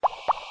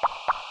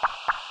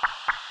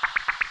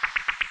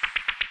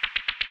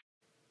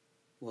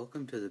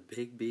Welcome to the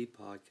Big B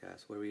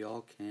podcast, where we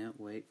all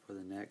can't wait for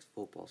the next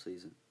football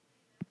season.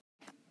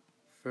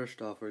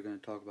 First off, we're going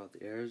to talk about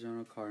the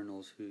Arizona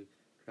Cardinals, who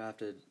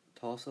drafted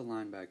Tulsa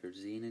linebacker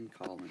Zeenan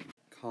Collins.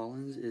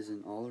 Collins is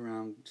an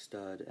all-around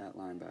stud at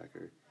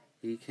linebacker.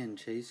 He can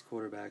chase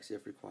quarterbacks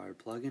if required,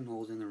 plug in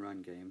holes in the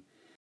run game.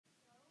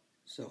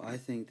 So I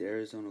think the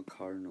Arizona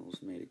Cardinals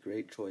made a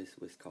great choice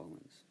with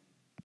Collins.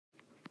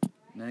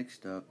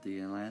 Next up, the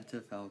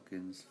Atlanta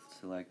Falcons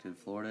selected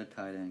Florida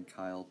tight end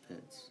Kyle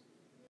Pitts.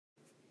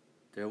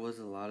 There was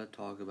a lot of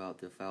talk about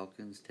the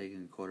Falcons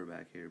taking a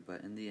quarterback here,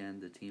 but in the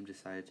end, the team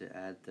decided to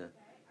add the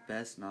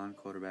best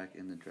non-quarterback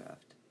in the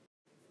draft.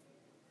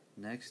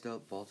 Next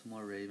up,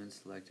 Baltimore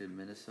Ravens selected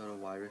Minnesota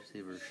wide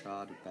receiver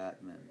Rashad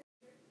Bateman.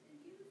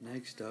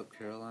 Next up,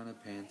 Carolina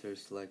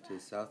Panthers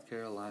selected South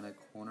Carolina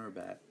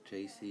cornerback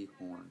Jaycee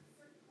Horn.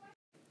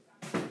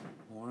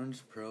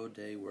 Horn's pro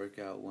day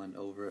workout won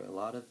over a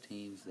lot of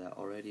teams that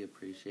already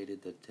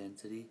appreciated the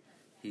intensity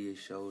he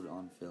showed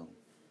on film.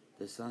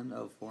 The son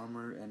of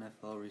former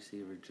NFL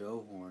receiver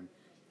Joe Horn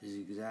is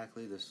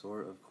exactly the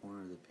sort of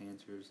corner the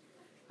Panthers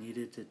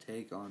needed to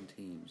take on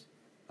teams,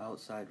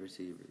 outside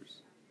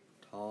receivers,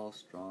 tall,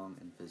 strong,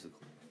 and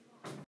physical.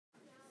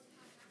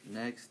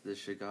 Next, the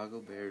Chicago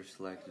Bears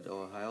selected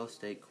Ohio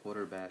State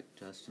quarterback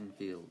Justin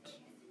Fields.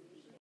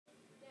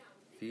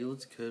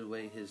 Fields could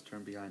wait his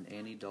turn behind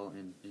Andy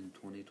Dalton in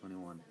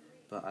 2021,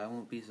 but I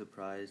won't be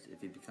surprised if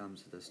he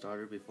becomes the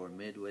starter before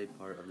midway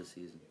part of the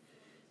season.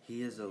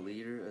 He is a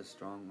leader, a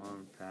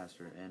strong-armed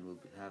passer, and will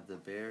have the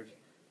Bears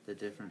the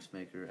difference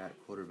maker at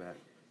quarterback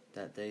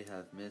that they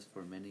have missed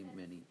for many,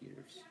 many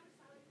years.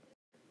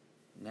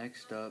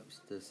 Next up,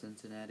 the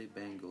Cincinnati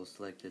Bengals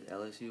selected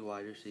LSU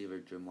wide receiver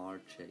Ja'Marr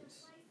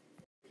Chase.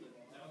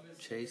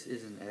 Chase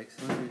is an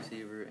excellent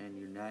receiver, and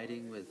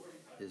uniting with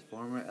his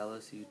former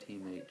LSU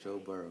teammate Joe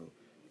Burrow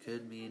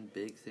could mean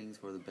big things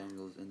for the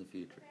Bengals in the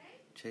future.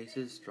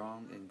 Chase's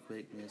strong and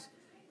quickness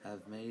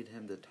have made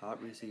him the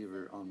top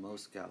receiver on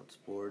most scouts'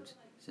 boards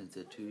since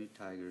the two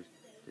Tigers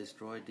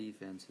destroyed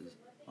defenses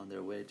on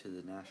their way to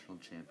the national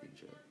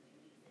championship.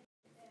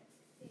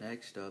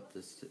 Next up,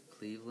 the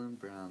Cleveland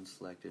Browns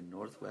selected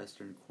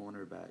Northwestern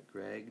cornerback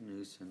Greg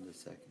Newsome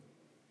II.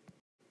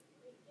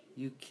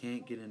 You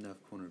can't get enough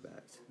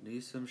cornerbacks.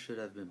 Newsome should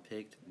have been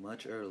picked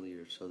much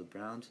earlier, so the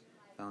Browns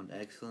found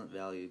excellent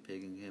value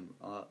picking him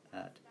up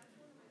at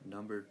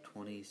number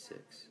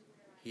 26.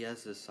 He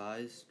has the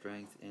size,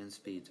 strength, and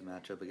speed to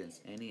match up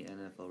against any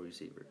NFL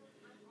receiver.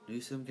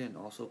 Newsome can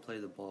also play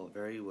the ball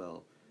very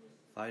well,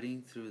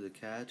 fighting through the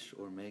catch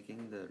or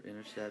making the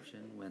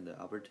interception when the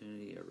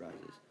opportunity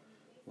arises.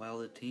 While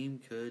the team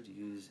could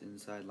use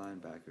inside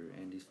linebacker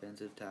and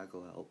defensive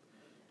tackle help,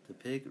 the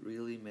pick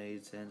really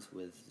made sense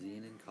with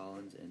Zeenan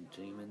Collins and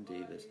Jamin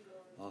Davis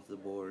off the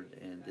board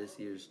and this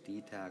year's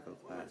D-tackle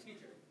class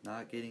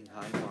not getting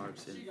high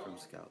marks from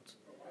scouts.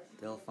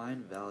 They'll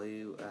find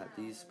value at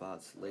these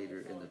spots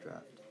later in the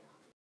draft.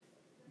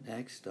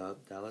 Next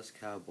up, Dallas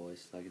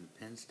Cowboys selected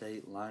Penn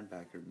State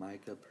linebacker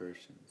Micah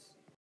Parsons.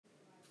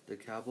 The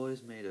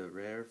Cowboys made a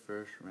rare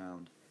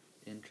first-round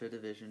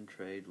intra-division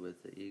trade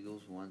with the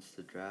Eagles once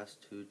the draft's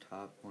two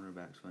top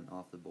cornerbacks went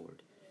off the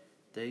board.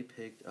 They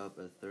picked up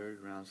a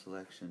third-round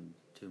selection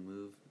to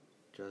move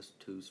just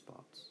two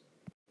spots.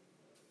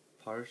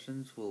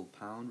 Parsons will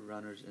pound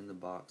runners in the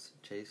box,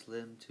 chase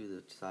them to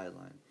the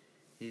sideline.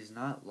 He's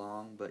not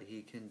long, but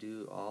he can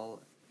do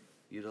all,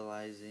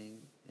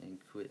 utilizing and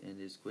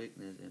his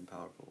quickness and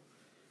powerful.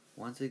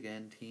 Once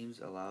again, teams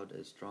allowed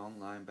a strong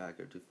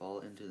linebacker to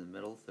fall into the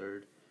middle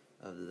third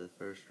of the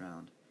first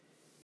round.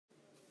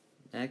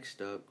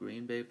 Next up,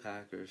 Green Bay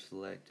Packers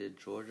selected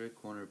Georgia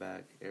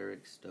cornerback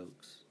Eric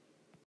Stokes.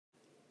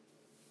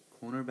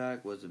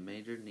 Cornerback was a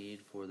major need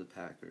for the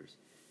Packers,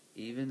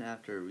 even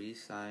after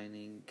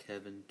re-signing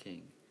Kevin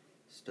King.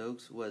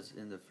 Stokes was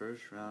in the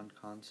first-round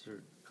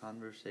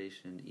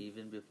conversation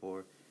even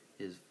before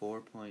his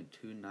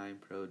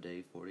 4.29 pro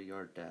day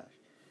 40-yard dash.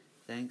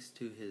 Thanks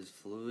to his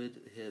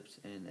fluid hips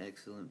and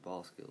excellent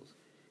ball skills,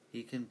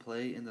 he can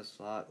play in the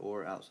slot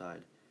or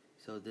outside,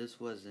 so this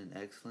was an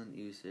excellent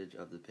usage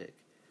of the pick.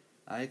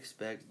 I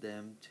expect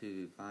them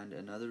to find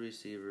another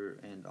receiver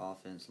and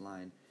offense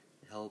line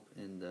help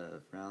in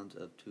the rounds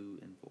of 2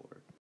 and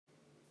 4.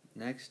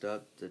 Next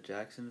up, the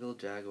Jacksonville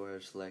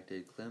Jaguars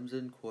selected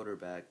Clemson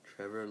quarterback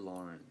Trevor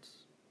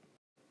Lawrence.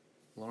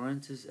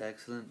 Lawrence's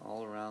excellent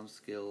all-around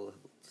skill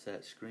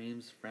set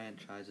screams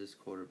franchise's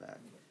quarterback.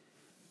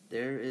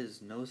 There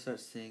is no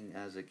such thing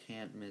as a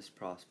can't-miss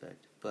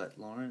prospect, but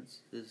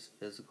Lawrence's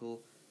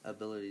physical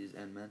abilities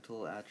and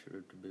mental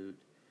attribute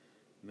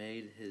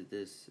made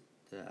this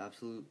the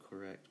absolute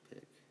correct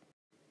pick.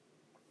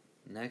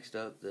 Next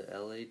up, the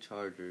LA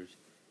Chargers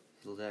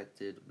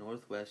selected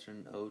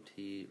Northwestern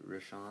OT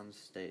Rashawn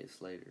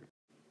Slater.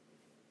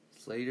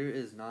 Slater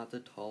is not the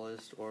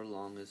tallest or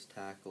longest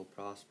tackle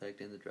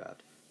prospect in the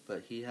draft,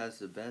 but he has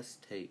the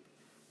best tape.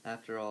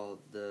 After all,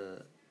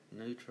 the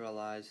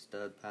neutralized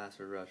stud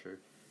passer rusher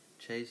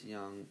Chase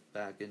Young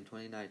back in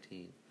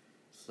 2019.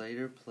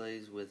 Slater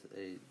plays with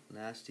a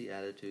nasty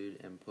attitude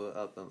and put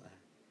up a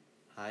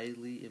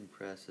highly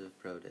impressive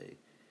pro day,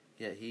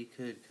 yet he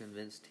could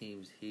convince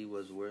teams he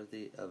was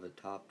worthy of a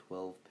top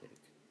 12 pick.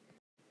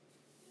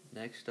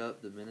 Next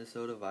up, the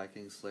Minnesota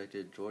Vikings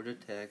selected Georgia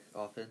Tech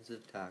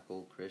offensive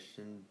tackle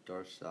Christian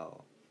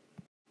Darrisaw.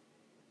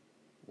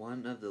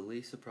 One of the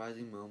least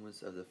surprising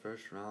moments of the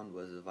first round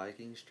was the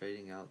Vikings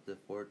trading out the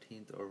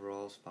 14th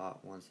overall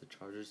spot once the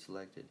Chargers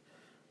selected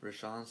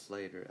Rashawn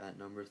Slater at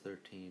number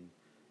 13.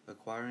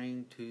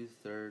 Acquiring 2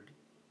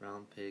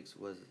 third-round picks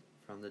was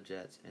from the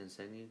Jets and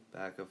sending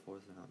back a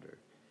 4th rounder.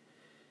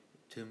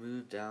 To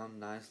move down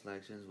 9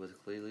 selections was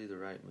clearly the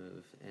right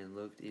move, and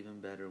looked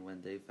even better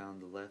when they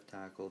found the left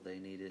tackle they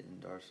needed in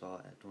Darrisaw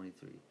at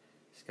 23.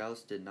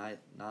 Scouts did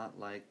not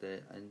like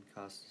the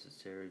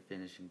unnecessary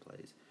finishing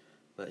plays,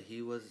 but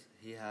he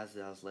has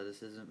the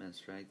athleticism and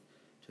strength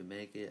to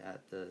make it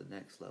at the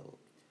next level.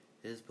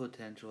 His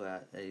potential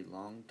as a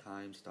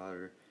long-time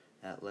starter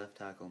at left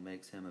tackle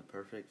makes him a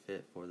perfect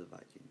fit for the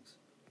Vikings.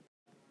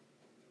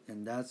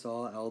 And that's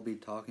all I'll be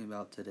talking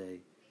about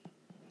today.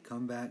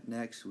 Come back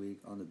next week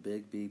on the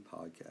Big B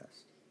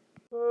Podcast.